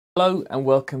Hello and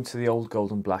welcome to the Old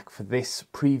Gold and Black for this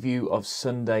preview of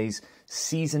Sunday's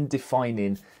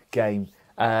season-defining game.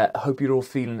 I hope you're all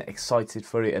feeling excited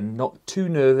for it and not too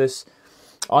nervous.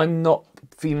 I'm not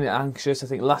feeling anxious. I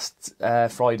think last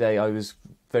Friday I was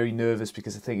very nervous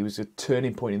because I think it was a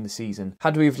turning point in the season.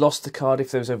 Had we have lost to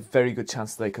Cardiff, there was a very good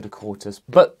chance that they could have caught us.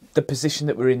 But the position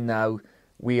that we're in now,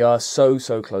 we are so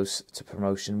close to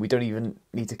promotion. We don't even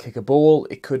need to kick a ball.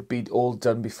 It could be all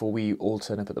done before we all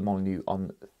turn up at the Molineux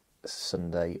on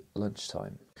Sunday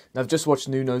lunchtime. Now, I've just watched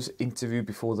Nuno's interview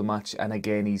before the match, and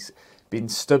again he's been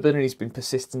stubborn and he's been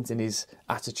persistent in his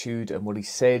attitude and what he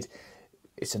said.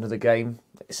 It's another game.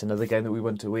 It's another game that we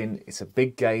want to win. It's a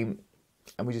big game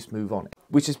and we just move on.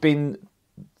 Which has been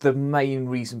the main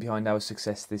reason behind our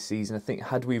success this season. I think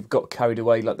had we got carried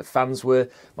away like the fans were,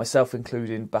 myself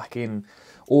included, back in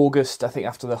August, I think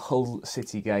after the Hull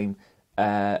City game,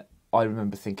 I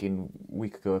remember thinking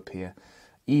we could go up here.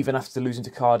 Even after losing to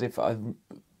Cardiff, I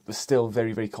was still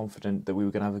very confident that we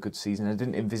were going to have a good season. I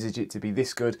didn't envisage it to be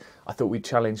this good. I thought we'd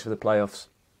challenge for the playoffs.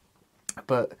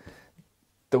 But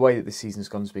the way that this season's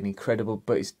gone has been incredible.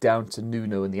 But it's down to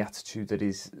Nuno and the attitude that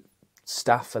his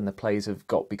staff and the players have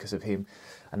got because of him.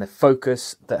 And the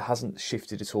focus that hasn't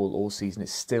shifted at all season.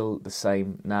 It's still the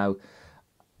same now.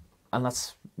 And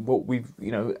that's what we've,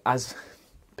 as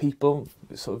people,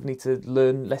 sort of need to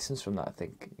learn lessons from that, I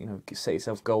think. Set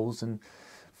yourself goals and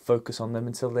focus on them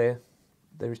until they're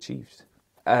achieved.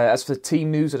 As for the team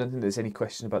news, I don't think there's any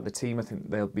question about the team. I think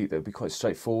they'll be quite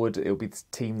straightforward. It'll be the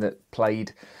team that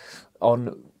played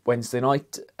on Wednesday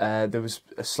night. There was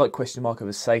a slight question mark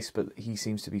over Sace, but he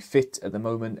seems to be fit at the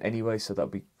moment anyway, so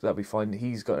that'll be fine.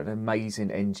 He's got an amazing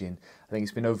engine. I think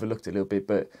it's been overlooked a little bit,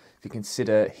 but if you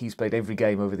consider he's played every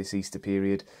game over this Easter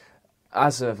period,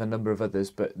 as have a number of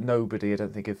others, but nobody, I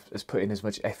don't think, has put in as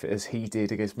much effort as he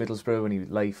did against Middlesbrough when he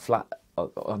lay flat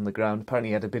on the ground. Apparently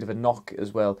he had a bit of a knock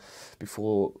as well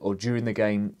before or during the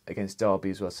game against Derby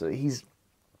as well. So he's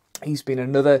been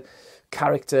another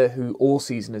character who all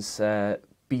season has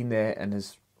been there and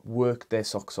has worked their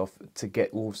socks off to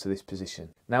get Wolves to this position.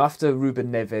 Now, after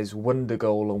Ruben Neves' wonder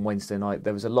goal on Wednesday night,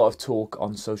 there was a lot of talk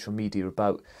on social media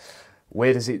about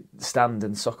where does it stand,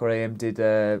 and Soccer AM did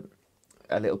a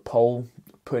little poll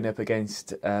putting up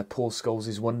against Paul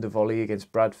Scholes' wonder volley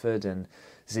against Bradford and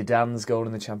Zidane's goal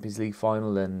in the Champions League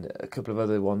final and a couple of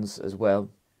other ones as well.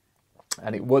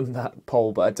 And it won that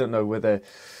poll, but I don't know whether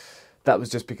that was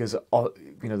just because there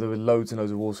were loads and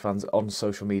loads of Wolves fans on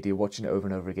social media watching it over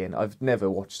and over again. I've never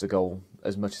watched a goal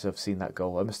as much as I've seen that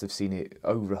goal. I must have seen it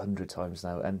over 100 times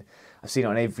now, and I've seen it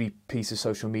on every piece of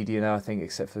social media now, I think,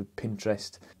 except for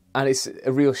Pinterest. And it's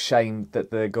a real shame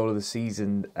that the goal of the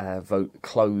season vote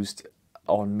closed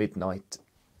on midnight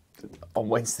on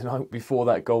Wednesday night before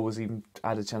that goal was even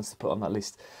had a chance to put on that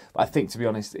list. But I think, to be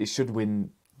honest, it should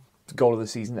win goal of the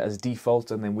season as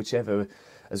default, and then whichever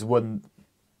has won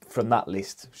from that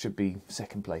list should be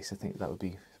second place. I think that would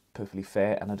be perfectly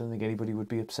fair, and I don't think anybody would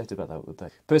be upset about that, would they?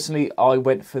 Personally, I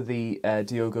went for the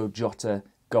Diogo Jota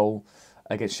goal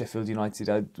against Sheffield United.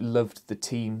 I loved the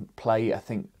team play. I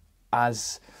think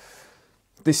as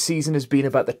this season has been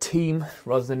about the team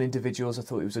rather than individuals, I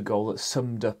thought it was a goal that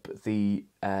summed up the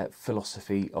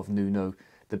philosophy of Nuno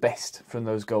the best from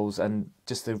those goals, and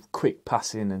just the quick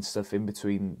passing and stuff in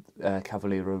between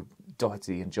Cavaleiro,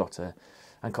 Doherty and Jota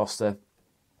and Costa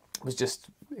was just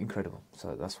incredible.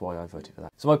 So that's why I voted for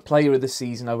that. So my player of the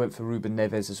season, I went for Ruben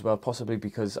Neves as well, possibly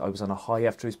because I was on a high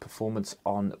after his performance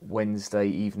on Wednesday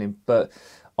evening, but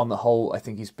on the whole I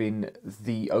think he's been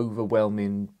the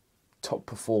overwhelming top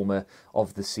performer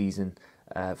of the season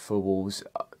for Wolves.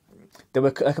 There were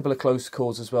a couple of close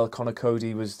calls as well. Connor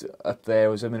Cody was up there,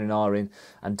 was Narin,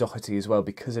 and Doherty as well,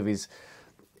 because of his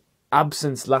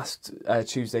absence last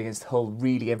Tuesday against Hull.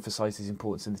 Really emphasised his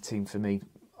importance in the team for me.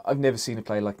 I've never seen a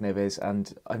player like Neves,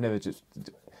 and I've never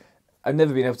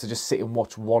been able to just sit and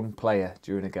watch one player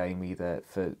during a game either.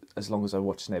 For as long as I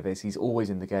watch Neves, he's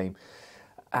always in the game,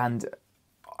 and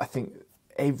I think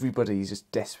everybody is just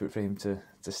desperate for him to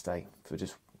stay for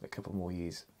just a couple more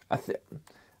years. And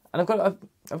I've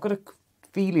got a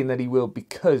feeling that he will,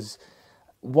 because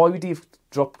why would he have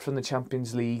dropped from the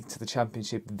Champions League to the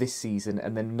Championship this season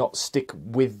and then not stick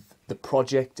with the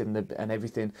project and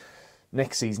everything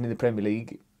next season in the Premier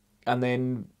League? And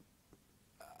then,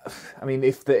 I mean,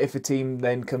 if a team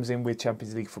then comes in with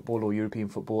Champions League football or European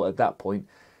football at that point,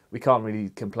 we can't really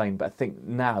complain. But I think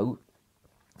now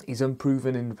he's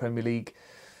unproven in the Premier League.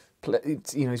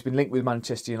 He's been linked with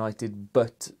Manchester United,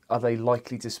 but are they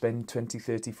likely to spend 20,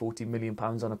 30, 40 million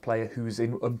pounds on a player who's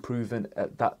unproven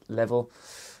at that level?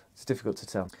 It's difficult to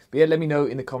tell. But yeah, let me know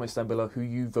in the comments down below who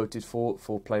you voted for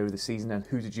Player of the Season,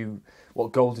 and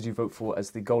what goal did you vote for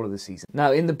as the goal of the season.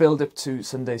 Now, in the build-up to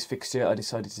Sunday's fixture, I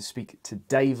decided to speak to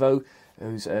Davo,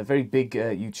 who's a very big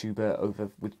YouTuber over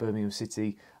with Birmingham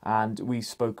City, and we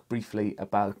spoke briefly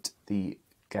about the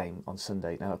game on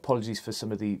Sunday. Now, apologies for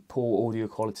some of the poor audio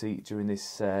quality during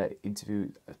this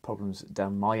interview, problems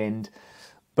down my end,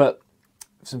 but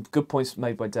some good points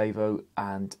made by Davo,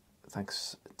 and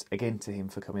thanks again to him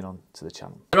for coming on to the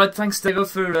channel. Right, thanks Davo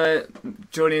for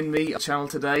joining the channel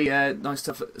today. Nice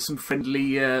to have some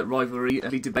friendly rivalry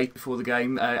debate before the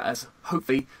game, as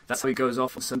hopefully that's how it goes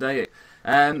off on Sunday.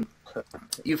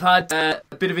 You've had a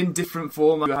bit of indifferent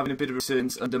form. You're having a bit of a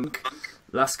resurgence under Monk.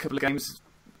 Last couple of games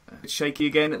shaky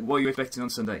again. What are you expecting on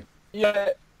Sunday? Yeah,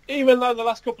 even though the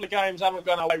last couple of games haven't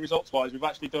gone our way results-wise, we've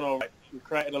actually done all right. We've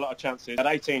created a lot of chances. We had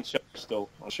 18 shots still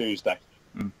on Tuesday.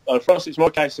 So for us, it's more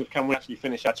a case of can we actually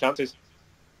finish our chances.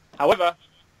 However,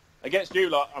 against you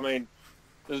lot, I mean,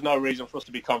 there's no reason for us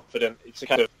to be confident. It's a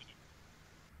kind of,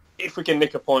 if we can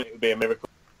nick a point, it would be a miracle.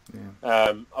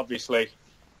 Yeah. Obviously,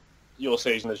 your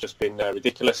season has just been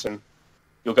ridiculous, and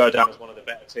you'll go down as one of the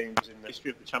better teams in the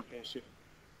history of the Championship.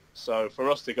 So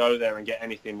for us to go there and get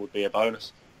anything would be a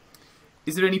bonus.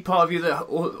 Is there any part of you that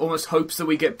almost hopes that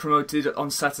we get promoted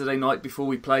on Saturday night before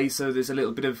we play, so there's a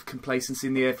little bit of complacency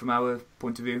in the air from our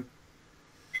point of view?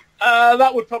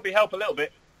 That would probably help a little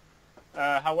bit.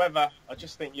 However, I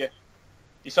just think you're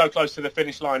so close to the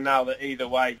finish line now that either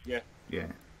way,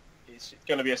 it's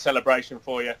going to be a celebration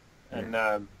for you. And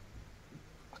I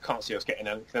can't see us getting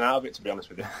anything out of it, to be honest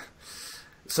with you.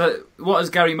 So what has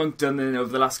Gary Monk done then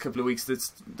over the last couple of weeks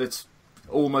that's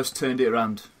almost turned it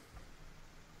around?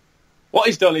 What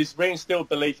he's done is reinstilled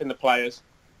belief in the players,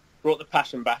 brought the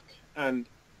passion back, and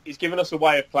he's given us a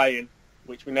way of playing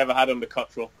which we never had under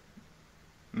Cottrell.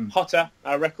 Hotter,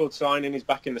 our record signing, is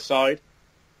back in the side,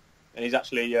 and he's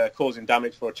actually causing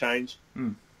damage for a change.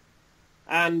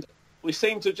 And we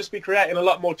seem to just be creating a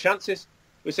lot more chances.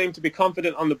 We seem to be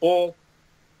confident on the ball,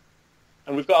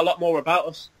 and we've got a lot more about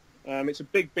us. It's a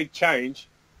big, big change,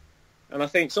 and I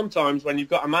think sometimes when you've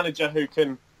got a manager who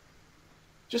can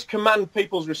just command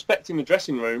people's respect in the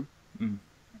dressing room,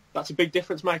 that's a big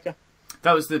difference maker.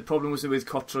 That was the problem, was it, with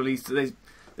Cottrell?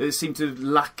 They seem to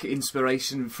lack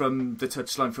inspiration from the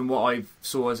touchline, from what I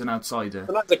saw as an outsider.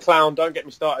 And that's a clown, don't get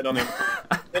me started on him.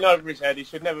 In over his head, he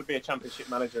should never be a Championship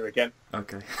manager again.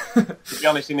 Okay. To be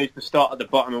honest, he needs to start at the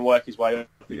bottom and work his way up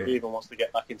if he even wants to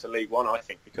get back into League One, I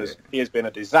think, because he has been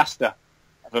a disaster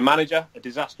of a manager, a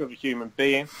disaster of a human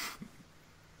being.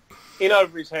 In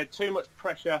over his head, too much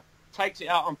pressure, takes it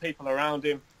out on people around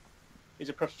him. He's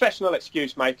a professional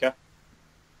excuse maker.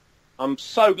 I'm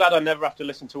so glad I never have to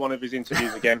listen to one of his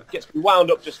interviews again. Gets me wound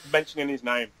up just mentioning his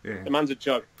name. The man's a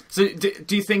joke. So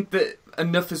do you think that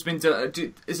enough has been done?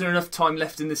 Is there enough time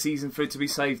left in the season for it to be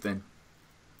saved then?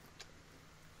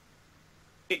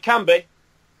 It can be,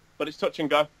 but it's touch and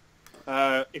go.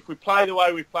 If we play the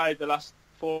way we've played the last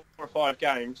 4 or 5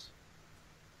 games,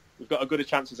 we've got as good a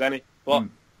chance as any. But,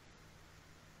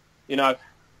 you know,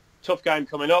 tough game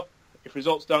coming up. If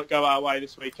results don't go our way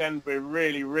this weekend, we're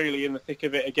really, really in the thick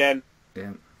of it again.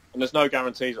 And there's no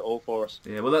guarantees at all for us.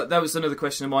 Yeah, well, that was another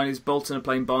question of mine. Is Bolton are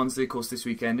playing Barnsley, of course, this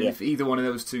weekend, and if either one of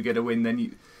those two get a win, then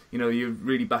you know you're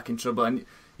really back in trouble. And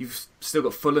you've still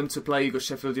got Fulham to play, you've got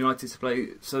Sheffield United to play,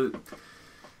 so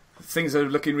things are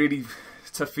looking really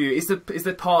tough for you. Is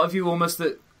there part of you almost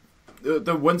that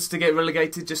wants to get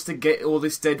relegated just to get all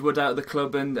this deadwood out of the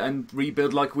club and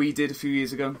rebuild like we did a few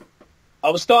years ago? I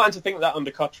was starting to think that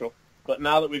under Cottrell, but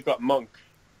now that we've got Monk,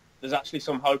 there's actually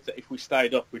some hope that if we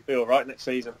stayed up, we'd be all right next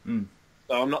season.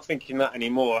 So I'm not thinking that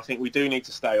anymore. I think we do need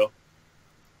to stay up.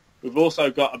 We've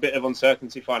also got a bit of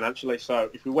uncertainty financially,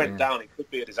 so if we went down, it could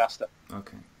be a disaster.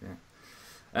 Okay,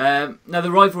 now,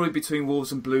 the rivalry between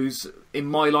Wolves and Blues, in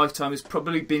my lifetime, has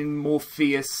probably been more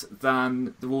fierce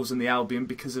than the Wolves and the Albion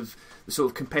because of the sort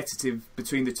of competitive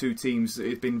between the two teams.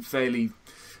 It's been fairly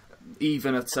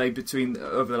even, I'd say,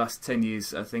 over the last 10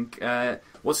 years, I think.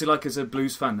 What's it like as a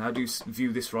Blues fan? How do you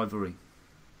view this rivalry?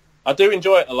 I do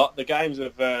enjoy it a lot. The games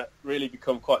have really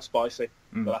become quite spicy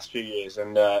the last few years.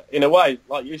 And in a way,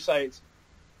 like you say,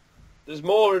 there's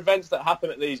more events that happen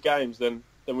at these games than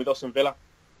with us and Villa,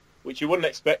 which you wouldn't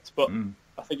expect. But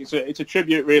I think it's a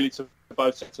tribute really to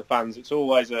both sets of fans. It's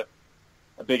always a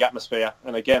big atmosphere.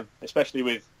 And again, especially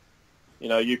with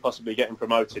you possibly getting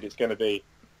promoted, it's going to be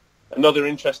another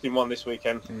interesting one this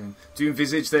weekend. Do you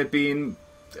envisage there being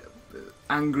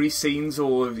angry scenes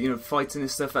or fighting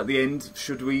and stuff at the end?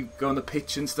 Should we go on the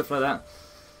pitch and stuff like that?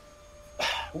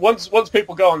 Once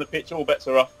people go on the pitch, all bets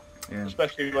are off.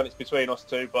 Especially when it's between us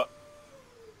two. But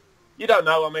You don't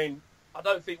know. I mean, I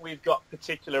don't think we've got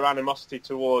particular animosity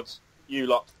towards you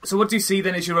lot. So what do you see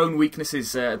then as your own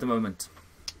weaknesses at the moment?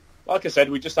 Like I said,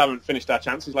 we just haven't finished our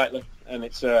chances lately, and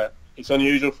it's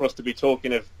unusual for us to be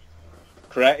talking of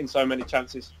creating so many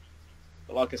chances.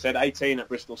 But like I said, 18 at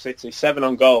Bristol City, 7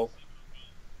 on goal,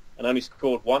 and only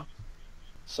scored 1.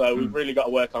 So we've really got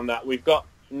to work on that. We've got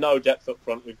no depth up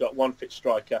front. We've got one fit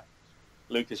striker,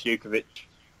 Lucas Jukovic.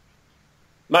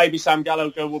 Maybe Sam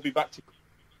Gallagher will be back to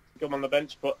come on the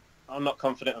bench, but I'm not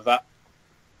confident of that.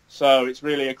 So it's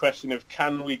really a question of,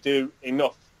 can we do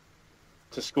enough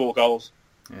to score goals?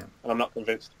 Yeah. And I'm not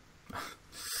convinced.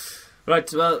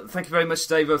 Right, well, thank you very much,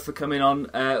 Davo, for coming on.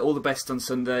 All the best on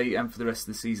Sunday and for the rest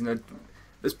of the season.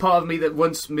 There's part of me that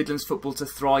wants Midlands football to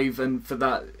thrive, and for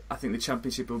that, I think the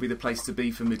Championship will be the place to be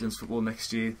for Midlands football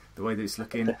next year, the way that it's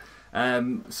looking.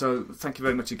 So thank you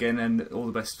very much again, and all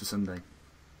the best for Sunday.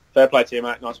 Fair play to you,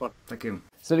 mate. Nice one. Thank you.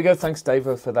 So there we go. Thanks,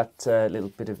 Davo, for that little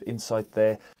bit of insight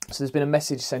there. So there's been a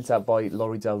message sent out by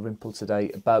Laurie Dalrymple today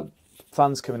about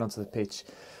fans coming onto the pitch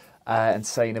and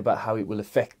saying about how it will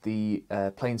affect the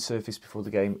playing surface before the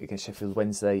game against Sheffield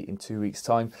Wednesday in 2 weeks'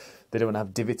 time. They don't want to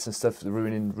have divots and stuff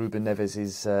ruining Ruben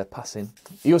Neves' passing.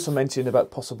 He also mentioned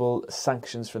about possible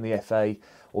sanctions from the FA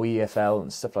or EFL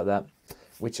and stuff like that,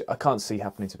 which I can't see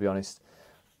happening, to be honest.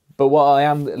 But what I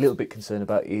am a little bit concerned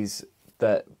about is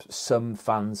that some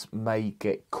fans may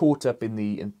get caught up in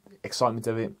the excitement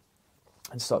of it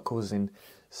and start causing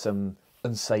some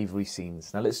unsavoury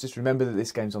scenes. Now, let's just remember that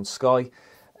this game's on Sky.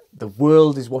 The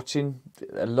world is watching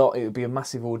a lot. It will be a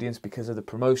massive audience because of the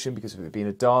promotion, because of it being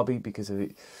a derby, because of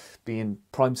it being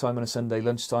prime time on a Sunday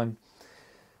lunchtime.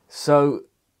 So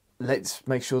let's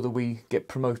make sure that we get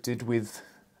promoted with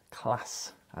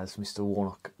class, as Mr.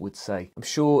 Warnock would say. I'm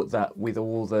sure that with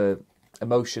all the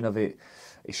emotion of it,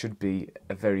 it should be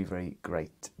a very, very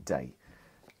great day.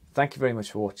 Thank you very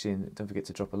much for watching. Don't forget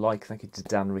to drop a like. Thank you to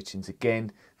Dan Richins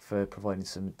again for providing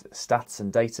some stats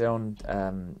and data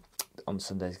on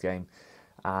Sunday's game.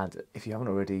 And if you haven't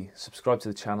already, subscribe to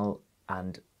the channel,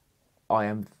 and I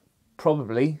am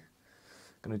probably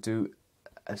going to do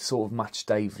a sort of match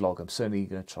day vlog. I'm certainly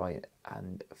going to try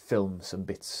and film some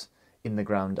bits in the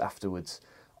ground afterwards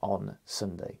on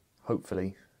Sunday.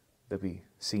 Hopefully there'll be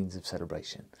scenes of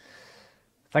celebration.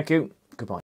 Thank you.